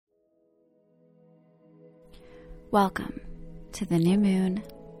Welcome to the new moon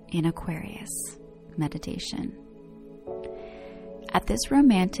in Aquarius meditation. At this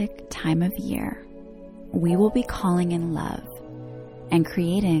romantic time of year, we will be calling in love and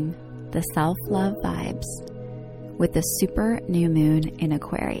creating the self-love vibes with the super new moon in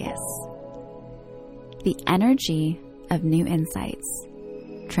Aquarius. The energy of new insights,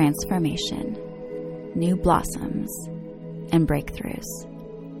 transformation, new blossoms, and breakthroughs.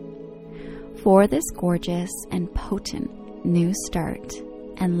 For this gorgeous and potent new start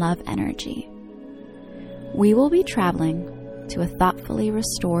and love energy, we will be traveling to a thoughtfully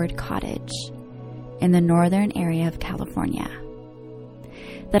restored cottage in the northern area of California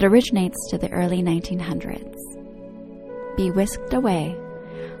that originates to the early 1900s. Be whisked away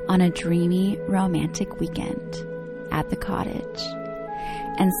on a dreamy romantic weekend at the cottage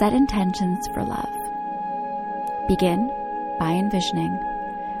and set intentions for love. Begin by envisioning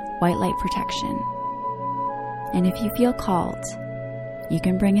white light protection. And if you feel called, you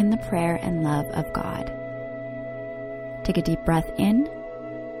can bring in the prayer and love of God. Take a deep breath in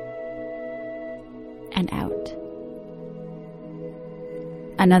and out.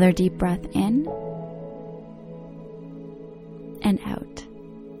 Another deep breath in and out.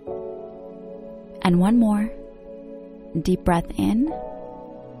 And one more deep breath in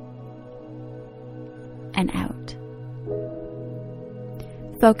and out.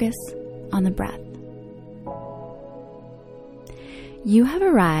 Focus on the breath. You have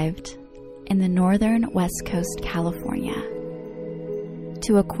arrived in the northern West Coast, California,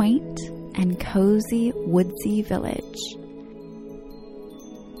 to a quaint and cozy woodsy village.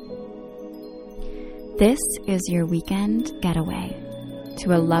 This is your weekend getaway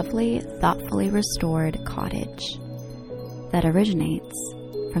to a lovely, thoughtfully restored cottage that originates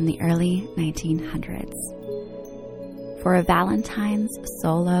from the early 1900s. For a Valentines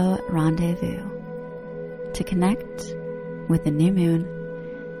solo rendezvous to connect with the new moon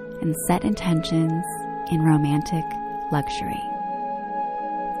and set intentions in romantic luxury.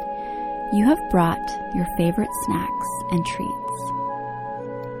 You have brought your favorite snacks and treats,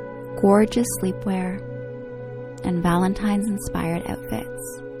 gorgeous sleepwear, and Valentine's-inspired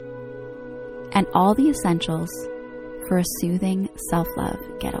outfits, and all the essentials for a soothing self-love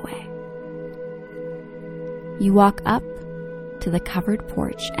getaway. You walk up to the covered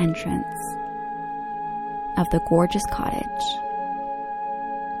porch entrance of the gorgeous cottage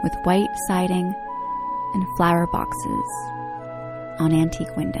with white siding and flower boxes on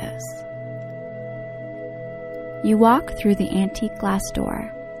antique windows. You walk through the antique glass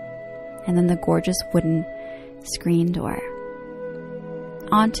door and then the gorgeous wooden screen door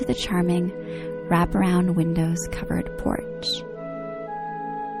onto the charming wraparound windows covered porch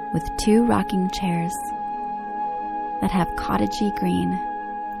with two rocking chairs that have cottagey green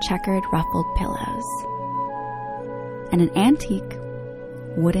checkered ruffled pillows and an antique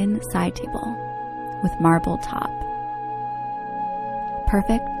wooden side table with marble top,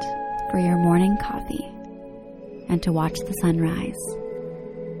 perfect for your morning coffee and to watch the sunrise.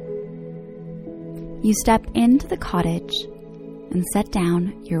 You step into the cottage and set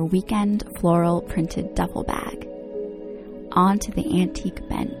down your weekend floral printed duffel bag onto the antique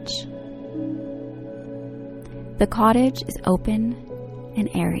bench. The cottage is open and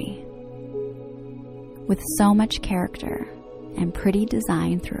airy, with so much character and pretty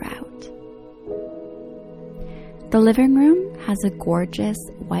design throughout. The living room has a gorgeous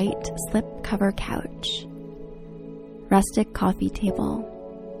white slipcover couch, rustic coffee table,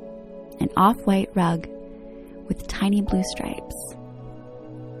 an off-white rug with tiny blue stripes,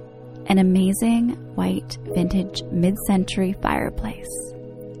 an amazing white vintage mid-century fireplace,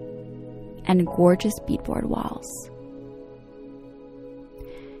 and gorgeous beadboard walls.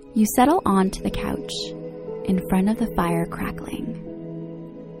 You settle onto the couch in front of the fire crackling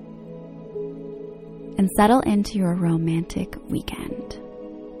and settle into your romantic weekend.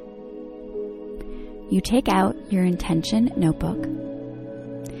 You take out your intention notebook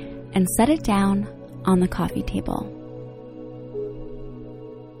and set it down on the coffee table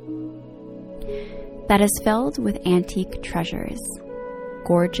that is filled with antique treasures,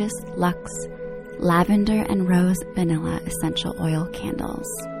 gorgeous luxe lavender and rose vanilla essential oil candles,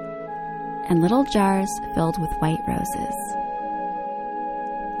 and little jars filled with white roses.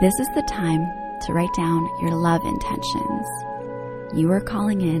 This is the time to write down your love intentions you are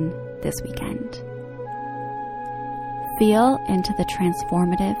calling in this weekend. Feel into the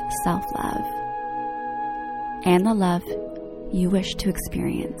transformative self-love and the love you wish to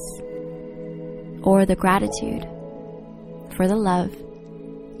experience, or the gratitude for the love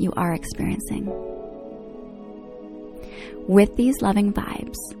you are experiencing. With these loving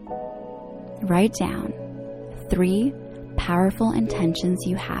vibes, write down 3 powerful intentions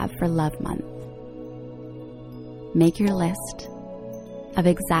you have for Love Month. Make your list of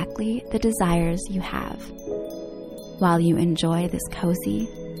exactly the desires you have while you enjoy this cozy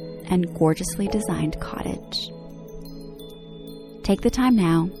and gorgeously designed cottage. Take the time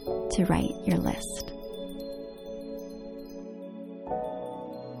now to write your list.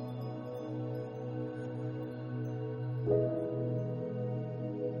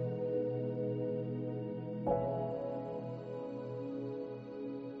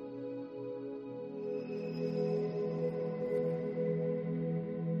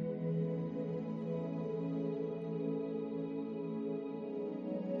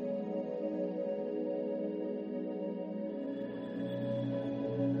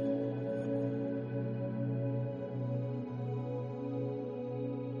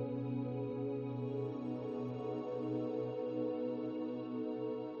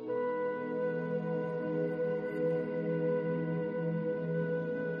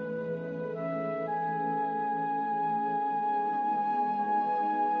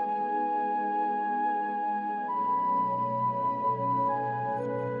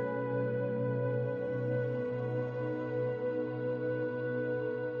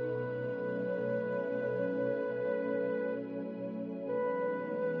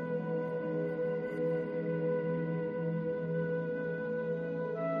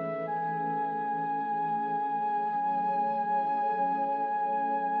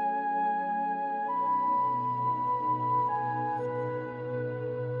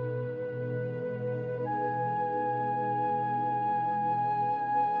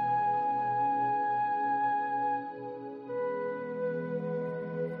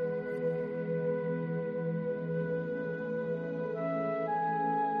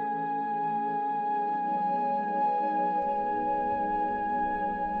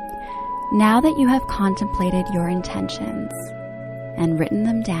 Now that you have contemplated your intentions and written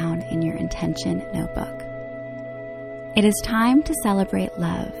them down in your intention notebook, it is time to celebrate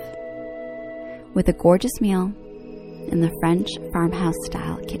love with a gorgeous meal in the French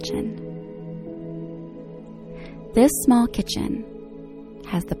farmhouse-style kitchen. This small kitchen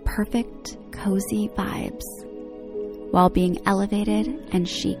has the perfect, cozy vibes while being elevated and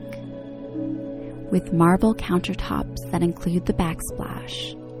chic, with marble countertops that include the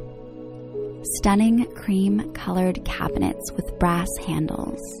backsplash, stunning cream-colored cabinets with brass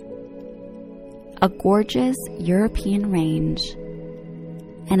handles, a gorgeous European range,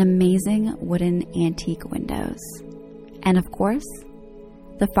 and amazing wooden antique windows, and of course,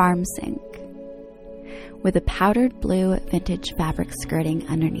 the farm sink, with a powdered blue vintage fabric skirting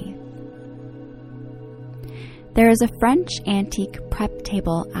underneath. There is a French antique prep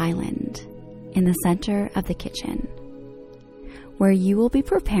table island in the center of the kitchen, where you will be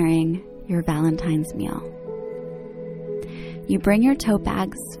preparing your Valentine's meal. You bring your tote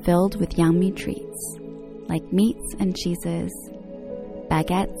bags filled with yummy treats like meats and cheeses,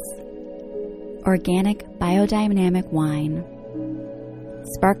 baguettes, organic biodynamic wine,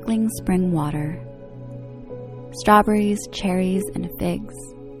 sparkling spring water, strawberries, cherries, and figs,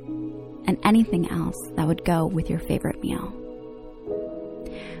 and anything else that would go with your favorite meal.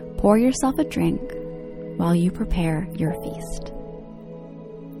 Pour yourself a drink while you prepare your feast.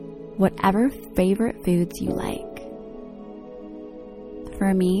 Whatever favorite foods you like.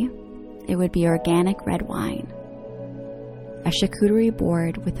 For me, it would be organic red wine, a charcuterie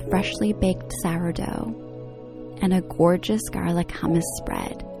board with freshly baked sourdough, and a gorgeous garlic hummus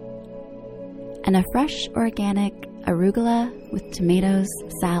spread, and a fresh organic arugula with tomatoes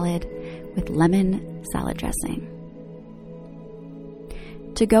salad with lemon salad dressing.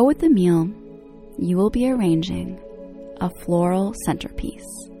 To go with the meal, you will be arranging a floral centerpiece,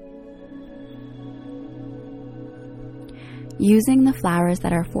 using the flowers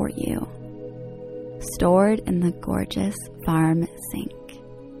that are for you, stored in the gorgeous farm sink.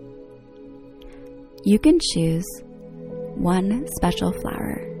 You can choose one special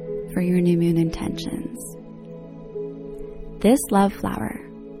flower for your new moon intentions. This love flower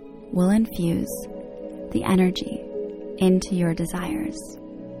will infuse the energy into your desires.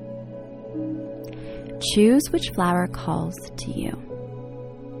 Choose which flower calls to you.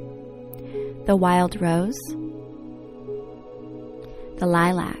 The wild rose, the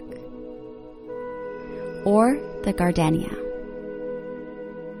lilac, or the gardenia.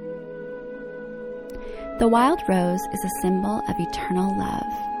 The wild rose is a symbol of eternal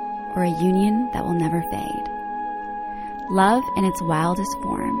love, or a union that will never fade. Love in its wildest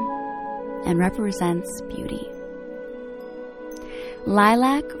form, and represents beauty.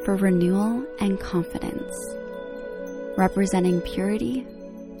 Lilac for renewal and confidence, representing purity,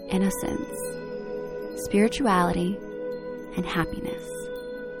 innocence, spirituality, and happiness.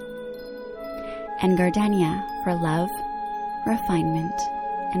 And gardenia for love, refinement,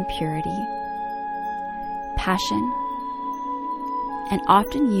 and purity, passion, and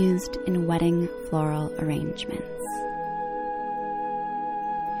often used in wedding floral arrangements.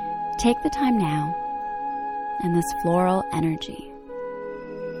 Take the time now in this floral energy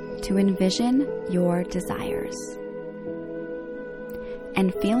to envision your desires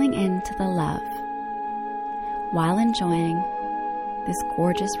and feeling into the love while enjoying this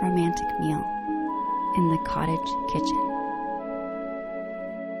gorgeous romantic meal in the cottage kitchen.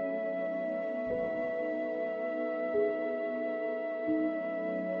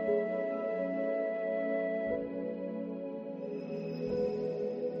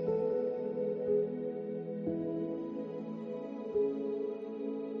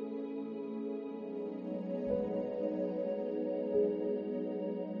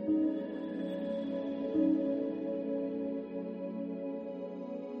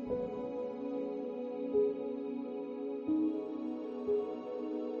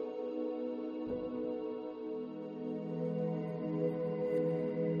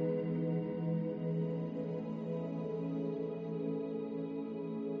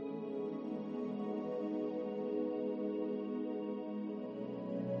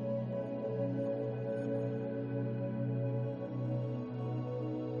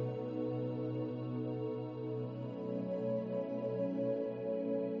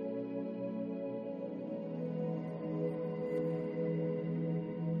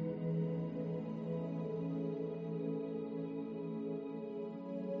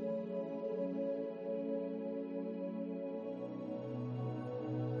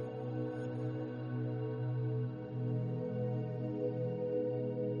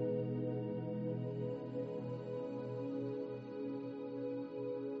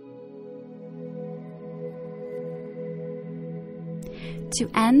 To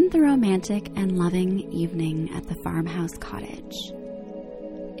end the romantic and loving evening at the farmhouse cottage,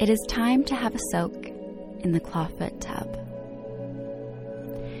 it is time to have a soak in the clawfoot tub.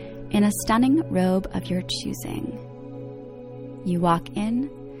 In a stunning robe of your choosing, you walk in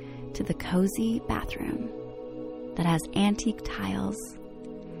to the cozy bathroom that has antique tiles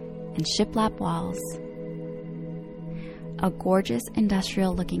and shiplap walls, a gorgeous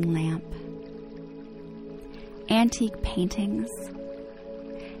industrial-looking lamp, antique paintings,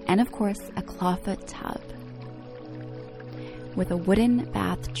 and of course a clawfoot tub with a wooden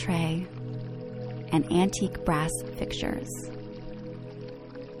bath tray and antique brass fixtures.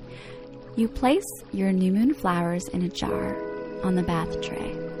 You place your new moon flowers in a jar on the bath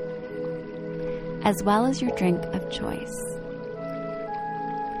tray, as well as your drink of choice,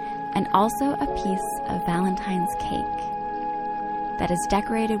 and also a piece of Valentine's cake that is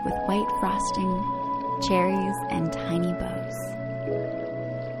decorated with white frosting, cherries, and tiny bows.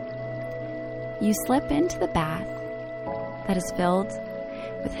 You slip into the bath that is filled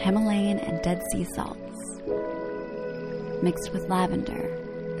with Himalayan and Dead Sea salts, mixed with lavender,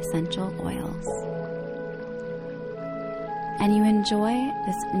 essential oils. And you enjoy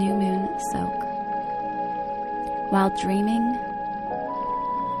this new moon soak while dreaming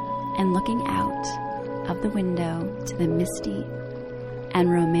and looking out of the window to the misty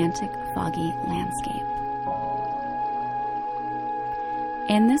and romantic foggy landscape.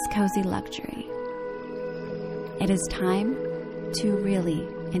 In this cozy luxury, it is time to really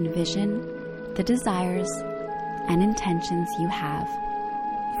envision the desires and intentions you have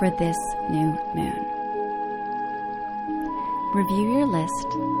for this new moon. Review your list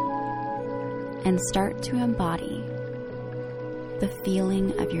and start to embody the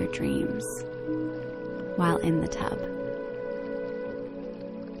feeling of your dreams while in the tub.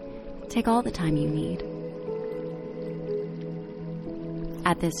 Take all the time you need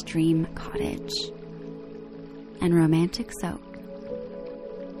at this dream cottage and romantic soak.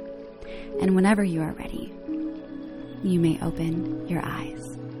 And whenever you are ready, you may open your eyes.